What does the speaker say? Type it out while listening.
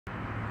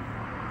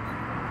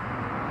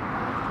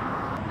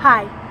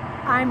Hi,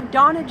 I'm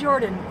Donna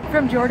Jordan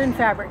from Jordan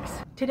Fabrics.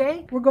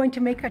 Today we're going to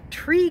make a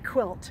tree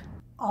quilt.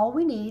 All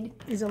we need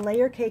is a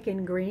layer cake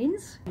in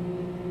greens,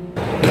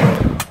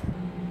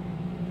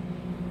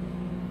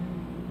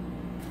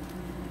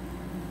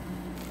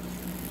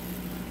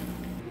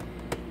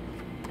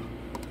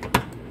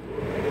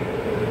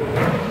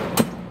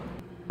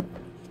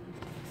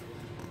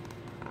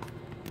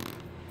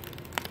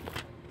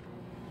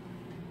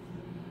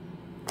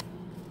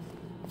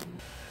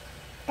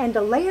 and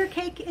a layer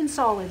cake in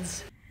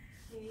solids.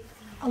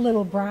 A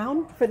little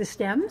brown for the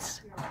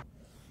stems,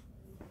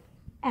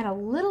 and a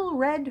little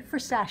red for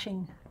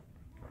sashing.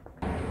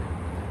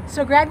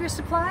 So grab your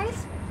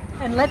supplies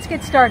and let's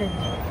get started.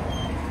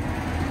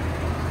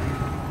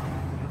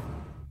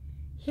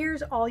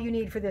 Here's all you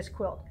need for this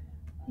quilt.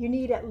 You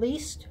need at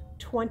least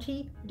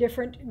 20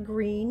 different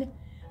green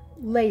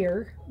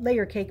layer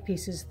cake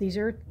pieces. These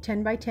are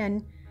 10 by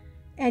 10.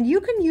 And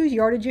you can use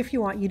yardage if you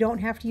want. You don't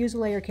have to use a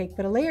layer cake,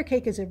 but a layer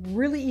cake is a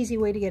really easy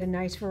way to get a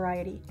nice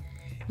variety.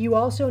 You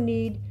also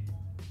need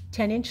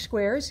 10-inch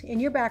squares in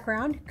your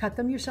background. Cut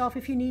them yourself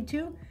if you need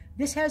to.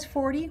 This has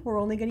 40.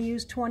 We're only going to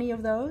use 20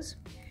 of those.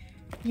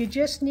 You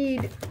just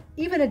need,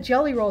 even a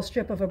jelly roll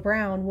strip of a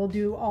brown will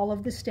do all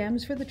of the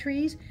stems for the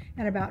trees,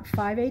 and about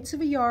 5/8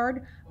 of a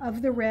yard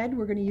of the red.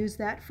 We're going to use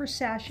that for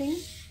sashing.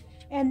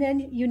 And then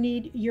you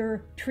need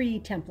your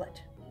tree template.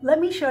 Let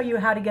me show you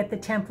how to get the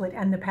template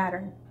and the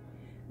pattern.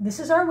 This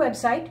is our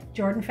website,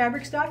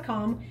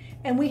 jordanfabrics.com,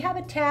 and we have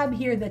a tab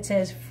here that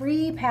says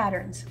free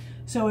patterns.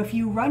 So if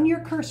you run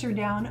your cursor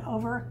down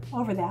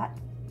over that,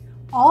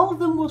 all of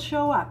them will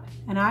show up.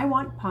 And I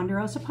want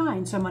Ponderosa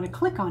pine, so I'm going to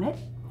click on it,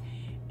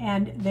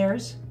 and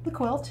there's the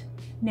quilt.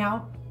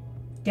 Now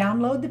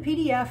download the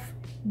PDF.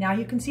 Now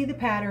you can see the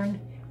pattern,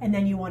 and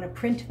then you want to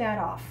print that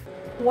off.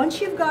 Once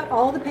you've got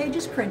all the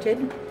pages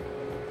printed,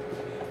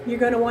 you're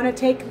going to want to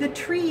take the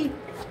tree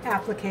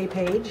applique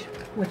page,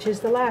 which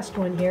is the last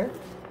one here.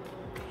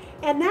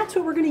 And that's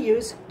what we're going to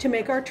use to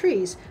make our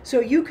trees. So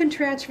you can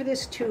transfer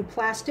this to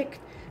plastic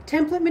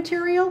template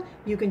material.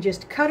 You can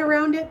just cut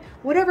around it,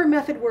 whatever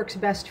method works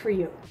best for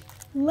you.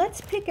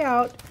 Let's pick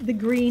out the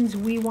greens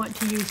we want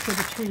to use for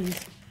the trees.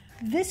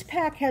 This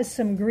pack has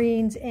some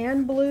greens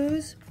and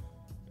blues,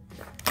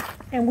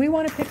 and we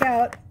want to pick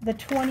out the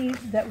 20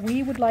 that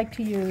we would like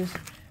to use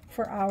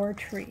for our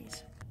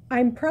trees.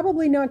 I'm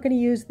probably not going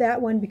to use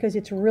that one because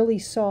it's really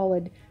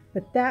solid,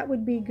 but that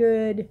would be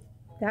good.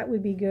 That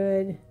would be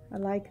good. I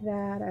like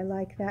that. I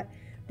like that.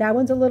 That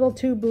one's a little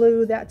too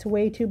blue. That's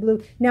way too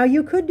blue. Now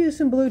you could do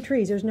some blue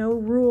trees. There's no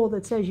rule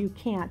that says you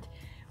can't,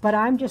 but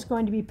I'm just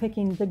going to be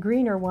picking the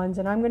greener ones,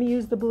 and I'm going to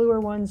use the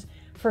bluer ones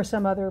for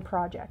some other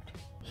project.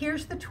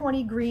 Here's the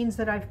 20 greens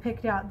that I've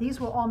picked out. These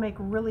will all make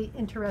really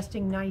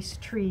interesting, nice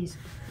trees.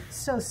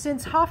 So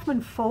since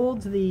Hoffman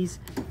folds these,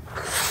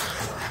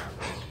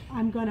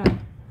 I'm going to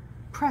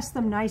press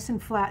them nice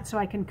and flat so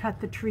I can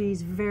cut the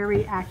trees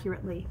very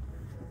accurately.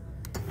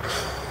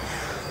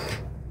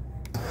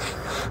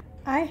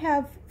 I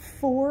have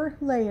 4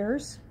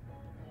 layers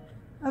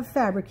of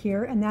fabric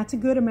here, and that's a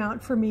good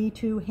amount for me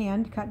to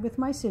hand cut with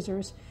my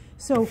scissors.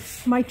 So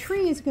my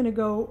tree is going to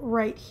go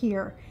right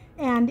here.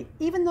 And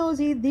even though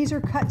these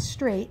are cut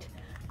straight,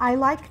 I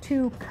like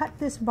to cut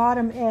this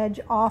bottom edge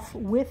off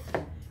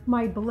with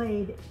my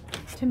blade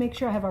to make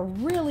sure I have a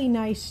really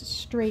nice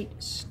straight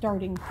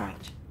starting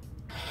point.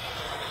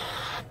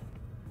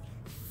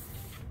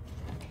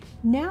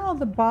 Now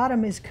the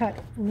bottom is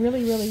cut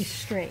really, really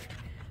straight.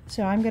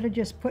 So I'm going to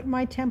just put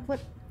my template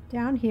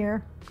down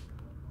here,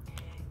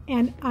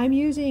 and I'm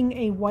using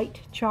a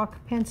white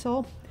chalk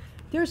pencil.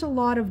 There's a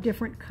lot of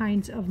different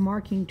kinds of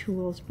marking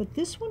tools, but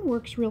this one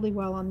works really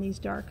well on these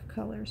dark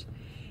colors.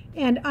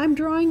 And I'm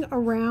drawing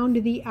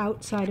around the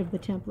outside of the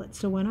template.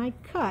 So when I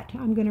cut,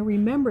 I'm going to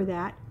remember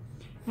that,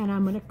 and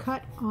I'm going to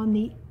cut on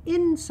the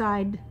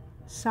inside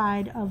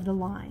side of the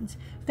lines.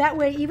 That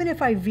way, even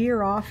if I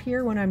veer off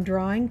here when I'm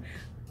drawing,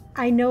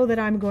 I know that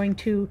I'm going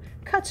to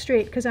cut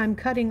straight because I'm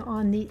cutting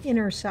on the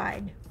inner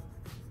side.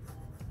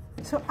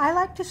 So I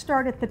like to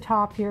start at the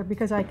top here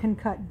because I can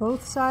cut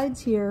both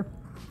sides here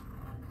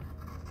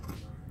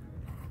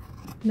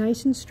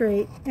nice and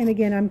straight. And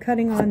again, I'm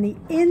cutting on the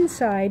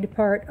inside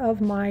part of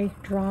my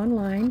drawn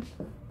line.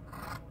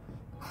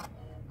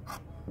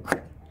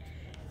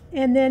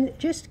 And then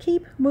just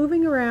keep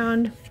moving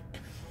around.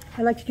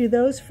 I like to do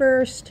those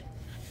first.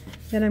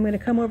 Then I'm going to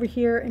come over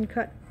here and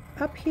cut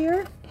up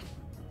here,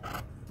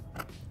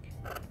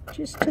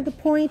 just to the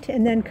point,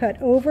 and then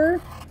cut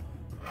over.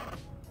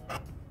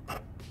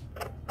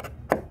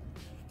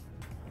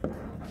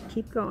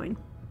 Keep going.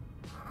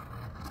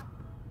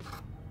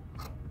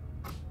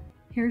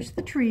 Here's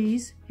the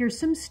trees. Here's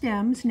some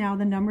stems. Now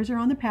the numbers are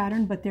on the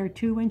pattern, but they're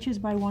 2 inches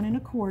by 1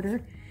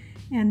 1/4.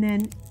 And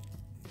then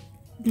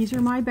these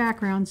are my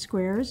background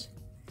squares,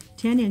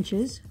 10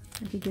 inches.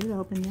 I could get it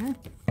open there.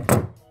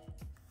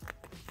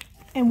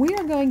 And we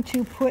are going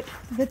to put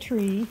the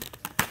tree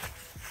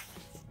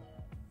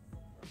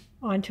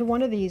onto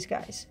one of these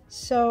guys.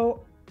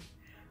 So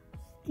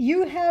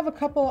you have a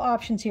couple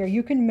options here.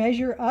 You can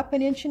measure up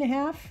 1.5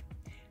 inches.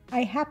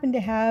 I happen to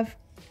have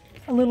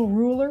a little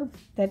ruler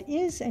that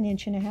is 1.5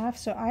 inches,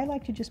 so I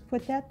like to just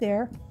put that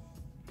there.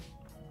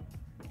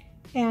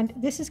 And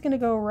this is going to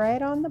go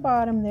right on the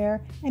bottom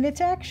there, and it's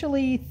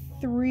actually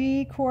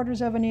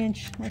 3/4 of an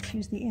inch. Let's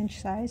use the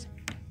inch size.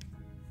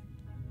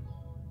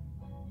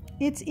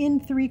 It's in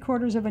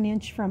 3/4 of an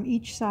inch from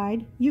each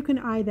side. You can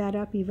eye that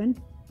up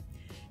even.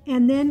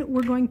 And then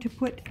we're going to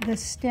put the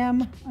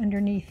stem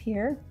underneath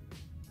here.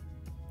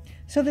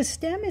 So the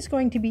stem is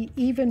going to be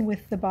even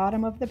with the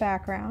bottom of the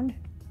background.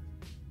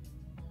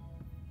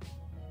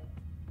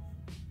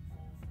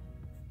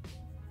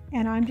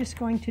 And I'm just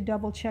going to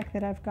double check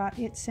that I've got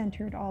it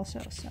centered also.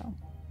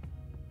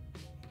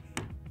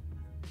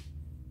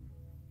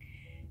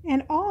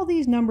 And all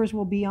these numbers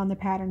will be on the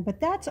pattern,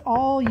 but that's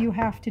all you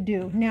have to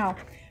do. Now,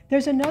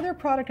 there's another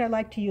product I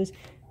like to use.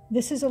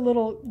 This is a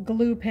little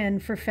glue pen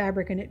for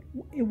fabric, and it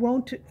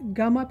won't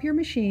gum up your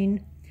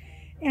machine.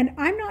 And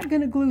I'm not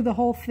going to glue the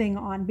whole thing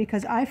on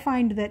because I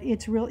find that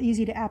it's real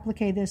easy to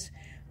applique this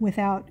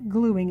without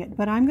gluing it.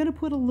 But I'm going to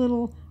put a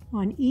little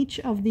on each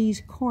of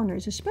these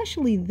corners,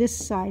 especially this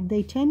side.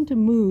 They tend to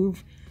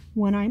move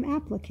when I'm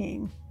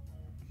appliquing.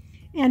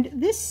 And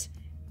this,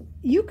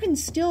 you can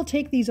still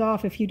take these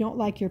off if you don't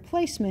like your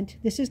placement.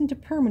 This isn't a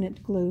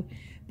permanent glue,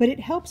 but it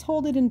helps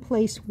hold it in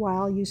place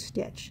while you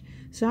stitch.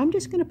 So I'm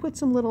just going to put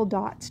some little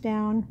dots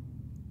down,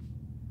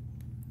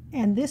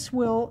 and this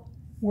will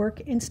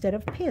work instead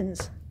of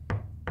pins.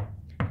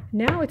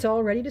 Now it's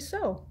all ready to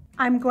sew.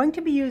 I'm going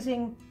to be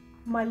using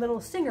my little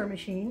Singer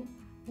machine,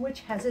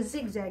 which has a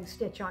zigzag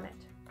stitch on it.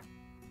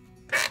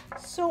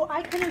 So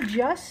I can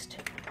adjust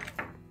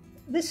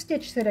the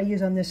stitch that I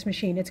use on this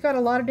machine. It's got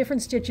a lot of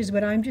different stitches,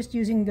 but I'm just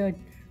using the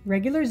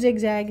regular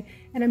zigzag,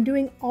 and I'm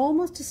doing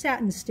almost a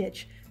satin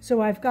stitch. So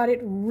I've got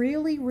it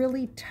really,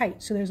 really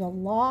tight. So there's a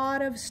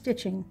lot of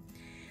stitching.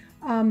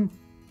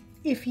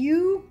 If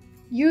you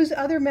use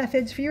other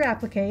methods for your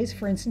appliques,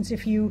 for instance,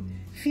 if you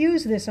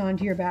fuse this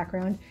onto your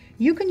background,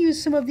 you can use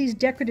some of these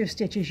decorative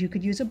stitches. You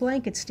could use a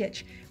blanket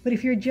stitch. But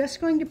if you're just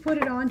going to put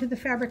it onto the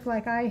fabric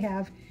like I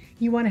have,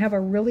 you want to have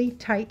a really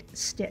tight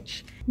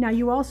stitch. Now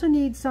you also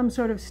need some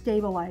sort of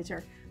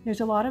stabilizer.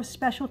 There's a lot of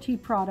specialty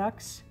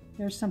products.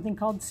 There's something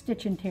called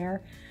Stitch and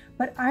Tear,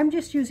 but I'm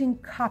just using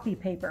copy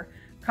paper.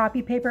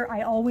 Copy paper,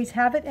 I always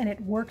have it, and it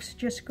works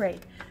just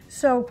great.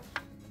 So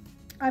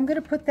I'm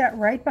going to put that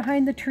right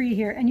behind the tree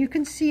here, and you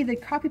can see the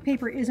copy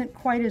paper isn't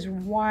quite as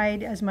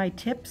wide as my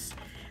tips,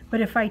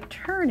 but if I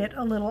turn it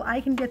a little,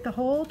 I can get the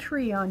whole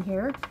tree on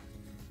here.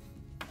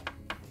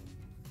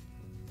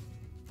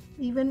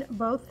 Even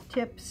both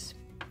tips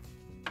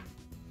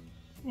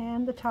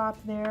and the top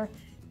there,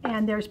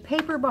 and there's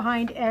paper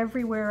behind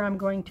everywhere I'm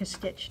going to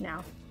stitch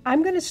now.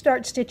 I'm going to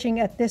start stitching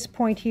at this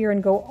point here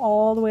and go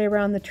all the way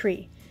around the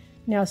tree.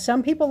 Now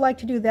some people like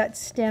to do that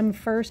stem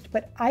first,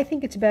 but I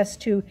think it's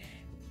best to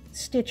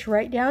stitch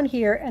right down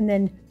here and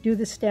then do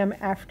the stem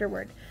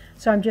afterward.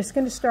 So I'm just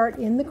going to start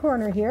in the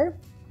corner here.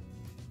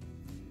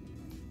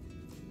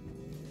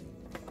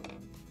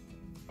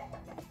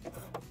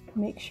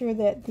 Make sure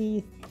that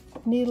the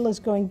needle is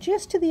going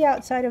just to the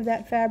outside of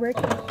that fabric.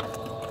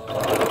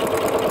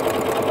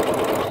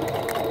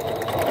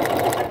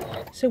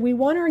 So we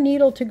want our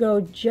needle to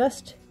go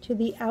just to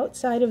the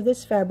outside of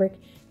this fabric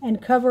and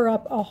cover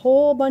up a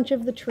whole bunch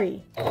of the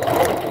tree.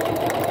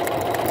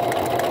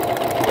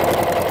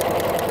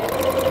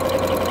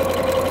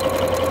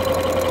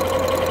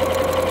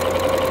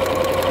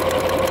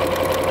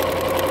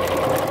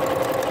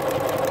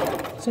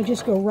 So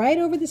just go right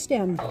over the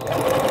stem.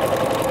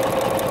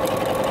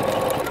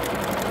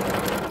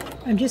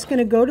 I'm just going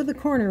to go to the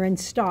corner and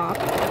stop.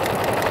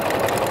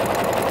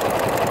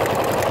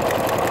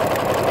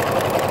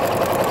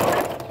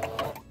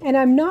 And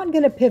I'm not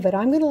going to pivot.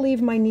 I'm going to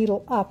leave my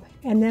needle up,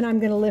 and then I'm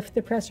going to lift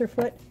the presser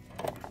foot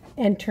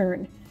and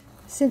turn.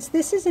 Since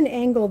this is an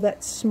angle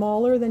that's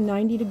smaller than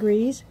 90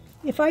 degrees,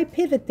 if I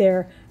pivot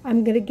there,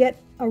 I'm going to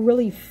get a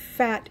really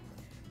fat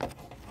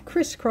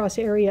crisscross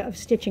area of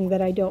stitching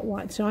that I don't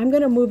want. So I'm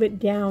going to move it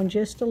down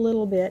just a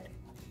little bit,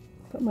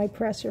 put my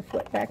presser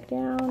foot back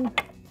down,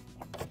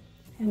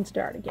 and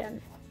start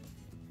again.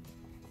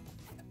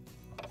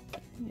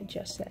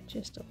 Adjust that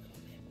just a little.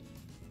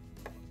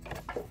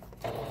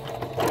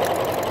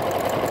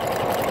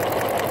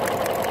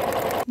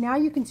 Now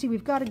you can see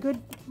we've got a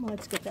good, well,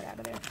 let's get that out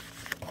of there.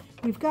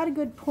 We've got a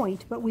good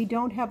point, but we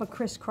don't have a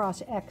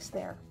crisscross X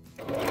there.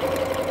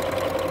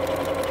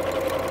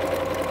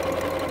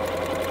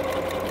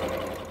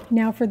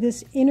 Now for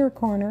this inner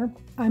corner,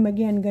 I'm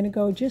again going to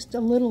go just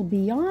a little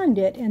beyond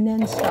it and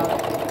then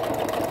stop.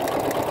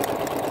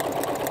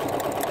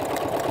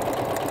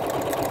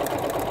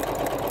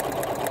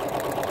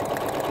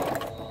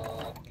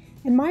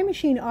 And my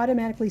machine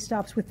automatically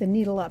stops with the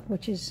needle up,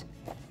 which is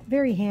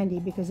very handy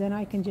because then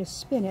I can just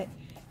spin it.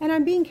 And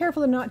I'm being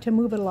careful not to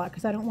move it a lot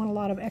because I don't want a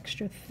lot of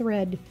extra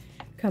thread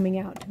coming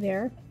out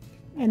there.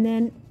 And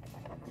then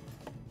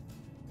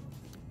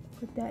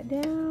put that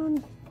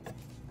down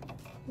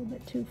a little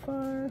bit too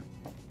far,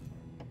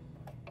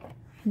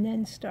 and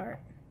then start.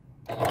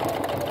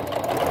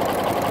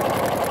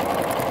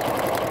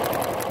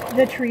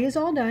 the tree is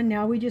all done.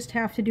 Now we just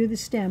have to do the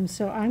stem.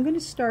 So I'm going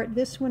to start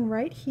this one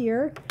right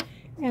here.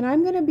 And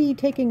I'm going to be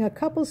taking a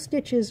couple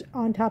stitches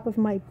on top of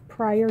my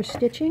prior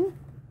stitching.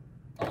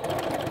 And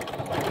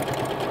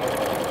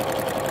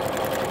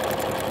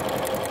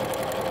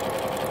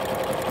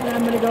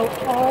I'm going to go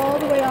all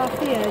the way off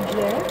the edge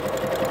there.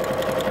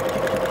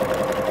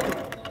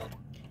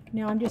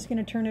 Now I'm just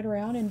going to turn it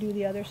around and do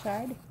the other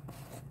side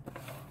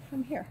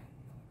from here.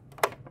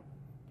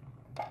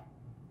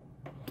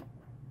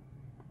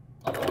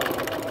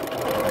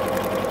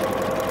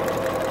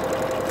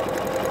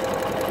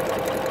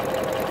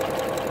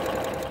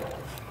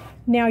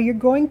 Now you're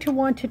going to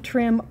want to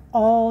trim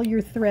all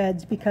your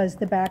threads because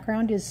the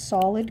background is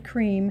solid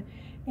cream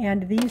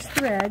and these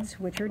threads,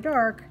 which are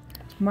dark,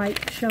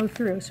 might show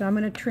through. So I'm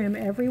going to trim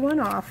every one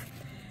off.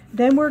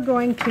 Then we're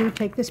going to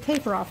take this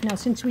paper off. Now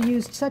since we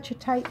used such a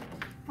tight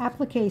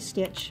applique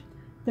stitch,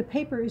 the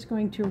paper is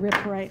going to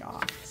rip right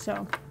off.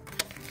 So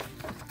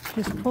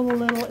just pull a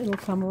little, it'll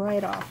come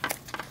right off.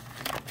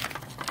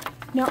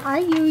 Now I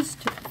used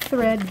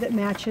thread that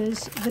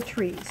matches the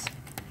trees.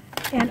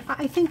 And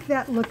I think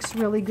that looks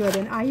really good.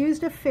 And I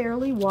used a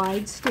fairly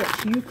wide stitch.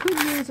 You could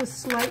use a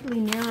slightly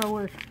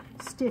narrower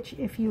stitch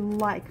if you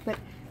like, but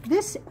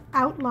this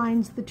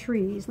outlines the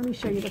trees. Let me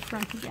show you the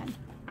front again.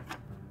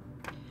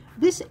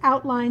 This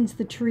outlines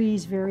the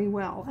trees very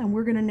well. And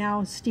we're going to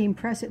now steam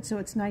press it so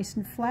it's nice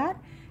and flat.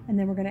 And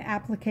then we're going to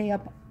applique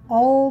up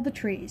all the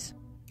trees.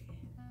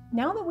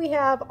 Now that we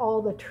have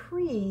all the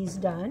trees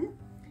done,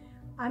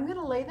 I'm going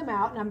to lay them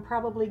out, and I'm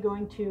probably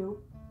going to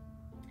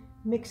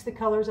mix the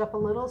colors up a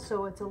little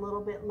so it's a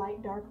little bit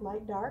light, dark,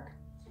 light, dark.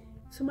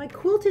 So my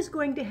quilt is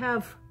going to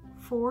have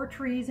 4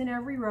 trees in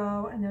every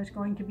row, and there's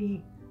going to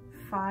be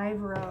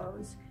 5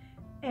 rows.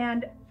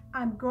 And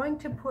I'm going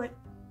to put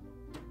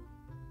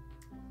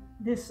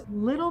this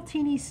little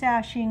teeny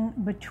sashing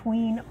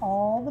between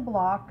all the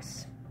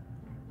blocks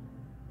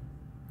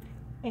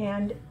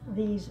and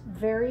these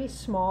very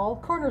small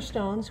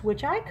cornerstones,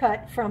 which I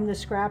cut from the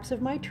scraps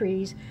of my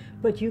trees,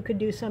 but you could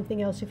do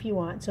something else if you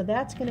want. So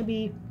that's going to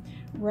be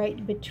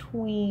right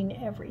between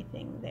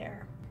everything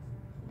there.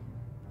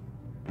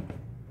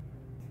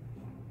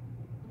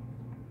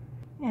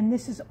 And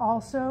this is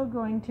also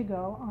going to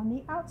go on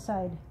the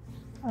outside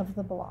of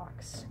the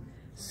blocks.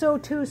 So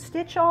to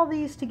stitch all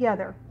these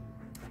together,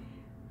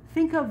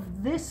 think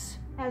of this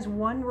as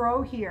one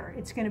row here.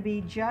 It's going to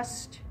be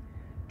just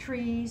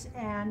trees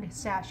and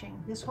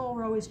sashing. This whole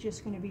row is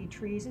just going to be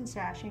trees and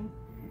sashing.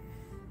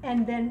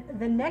 And then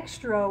the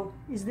next row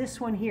is this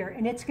one here,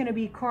 and it's going to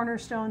be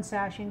cornerstone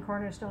sashing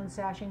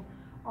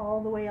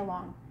all the way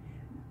along.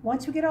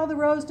 Once we get all the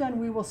rows done,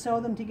 we will sew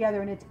them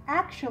together, and it's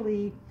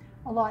actually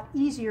a lot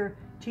easier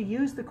to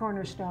use the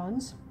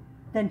cornerstones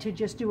than to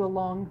just do a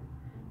long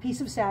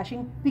piece of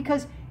sashing,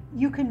 because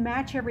you can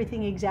match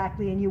everything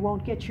exactly and you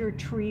won't get your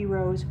tree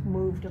rows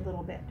moved a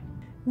little bit.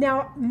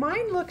 Now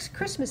mine looks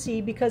Christmassy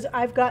because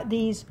I've got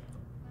these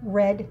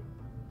red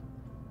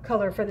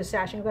color for the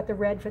sashing. I've got the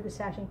red for the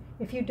sashing.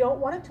 If you don't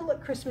want it to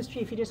look Christmas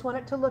tree, if you just want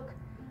it to look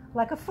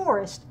like a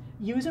forest,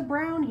 use a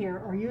brown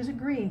here or use a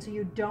green so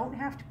you don't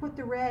have to put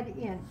the red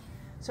in.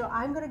 So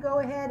I'm going to go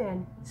ahead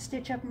and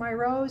stitch up my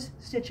rows,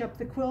 stitch up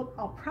the quilt.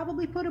 I'll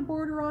probably put a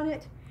border on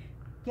it,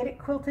 get it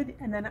quilted,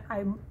 and then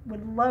I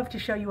would love to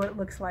show you what it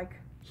looks like.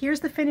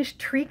 Here's the finished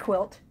tree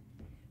quilt.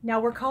 Now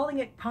we're calling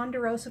it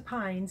Ponderosa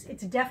pines.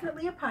 It's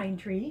definitely a pine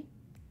tree.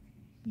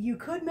 You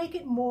could make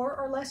it more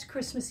or less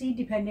Christmassy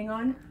depending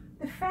on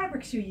the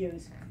fabrics you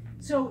use.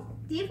 So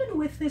even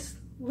with this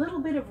little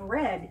bit of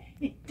red,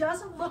 it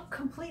doesn't look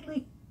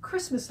completely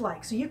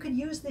Christmas-like. So you could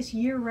use this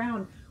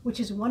year-round,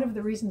 which is one of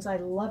the reasons I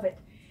love it.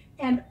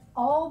 And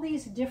all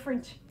these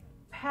different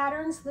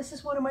patterns. This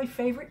is one of my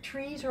favorite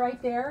trees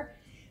right there.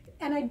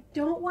 And I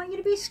don't want you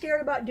to be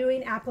scared about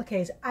doing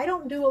appliques. I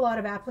don't do a lot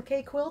of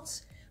applique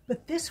quilts,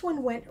 but this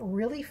one went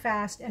really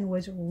fast and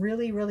was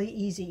really, really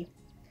easy.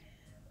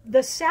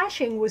 The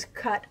sashing was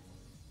cut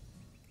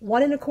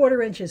 1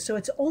 1/4 inches, so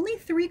it's only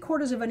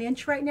 3/4 of an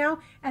inch right now,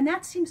 and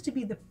that seems to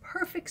be the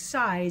perfect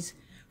size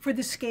for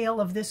the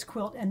scale of this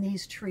quilt and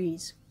these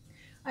trees.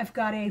 I've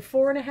got a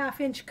 4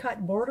 1/2 inch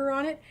cut border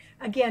on it.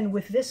 Again,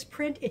 with this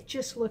print, it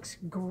just looks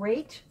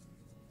great.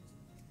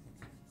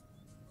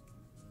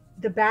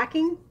 The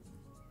backing,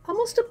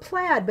 almost a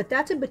plaid, but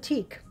that's a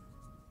batik.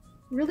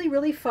 Really,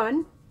 really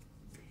fun.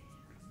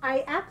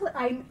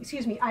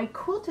 I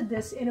quilted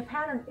this in a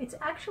pattern. It's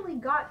actually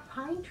got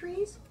pine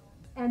trees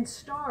and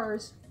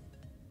stars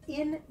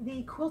in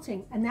the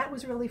quilting, and that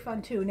was really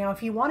fun too. Now,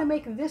 if you want to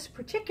make this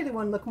particular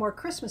one look more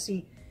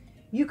Christmassy,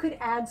 you could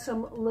add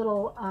some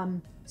little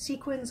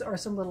sequins or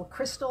some little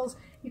crystals.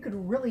 You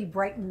could really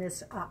brighten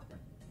this up.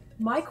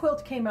 My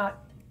quilt came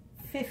out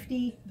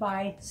 50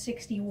 by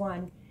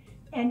 61,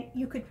 and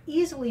you could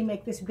easily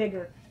make this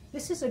bigger.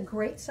 This is a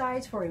great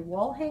size for a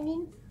wall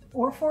hanging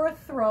or for a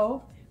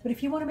throw, but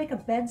if you want to make a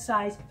bed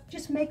size,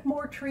 just make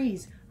more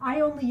trees.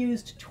 I only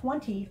used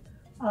 20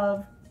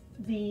 of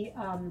the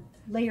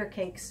layer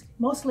cakes.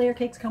 Most layer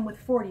cakes come with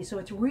 40, so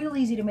it's real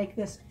easy to make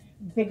this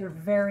bigger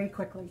very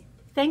quickly.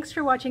 Thanks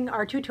for watching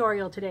our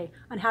tutorial today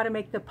on how to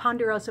make the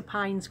Ponderosa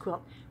Pines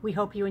quilt. We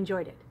hope you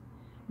enjoyed it.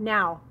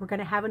 Now, we're going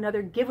to have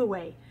another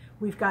giveaway.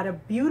 We've got a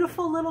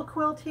beautiful little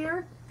quilt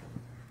here.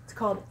 It's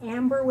called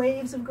Amber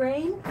Waves of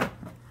Grain.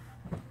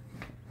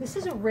 This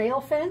is a rail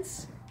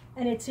fence,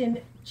 and it's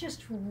in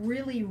just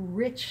really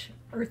rich,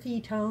 earthy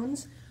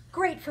tones.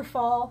 Great for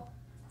fall.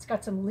 It's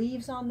got some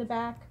leaves on the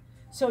back.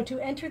 So to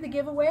enter the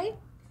giveaway,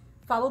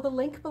 follow the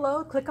link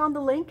below, click on the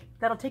link,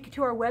 that'll take you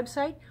to our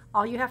website.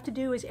 All you have to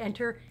do is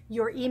enter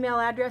your email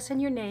address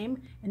and your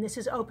name, and this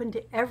is open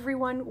to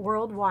everyone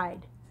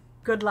worldwide.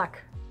 Good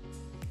luck.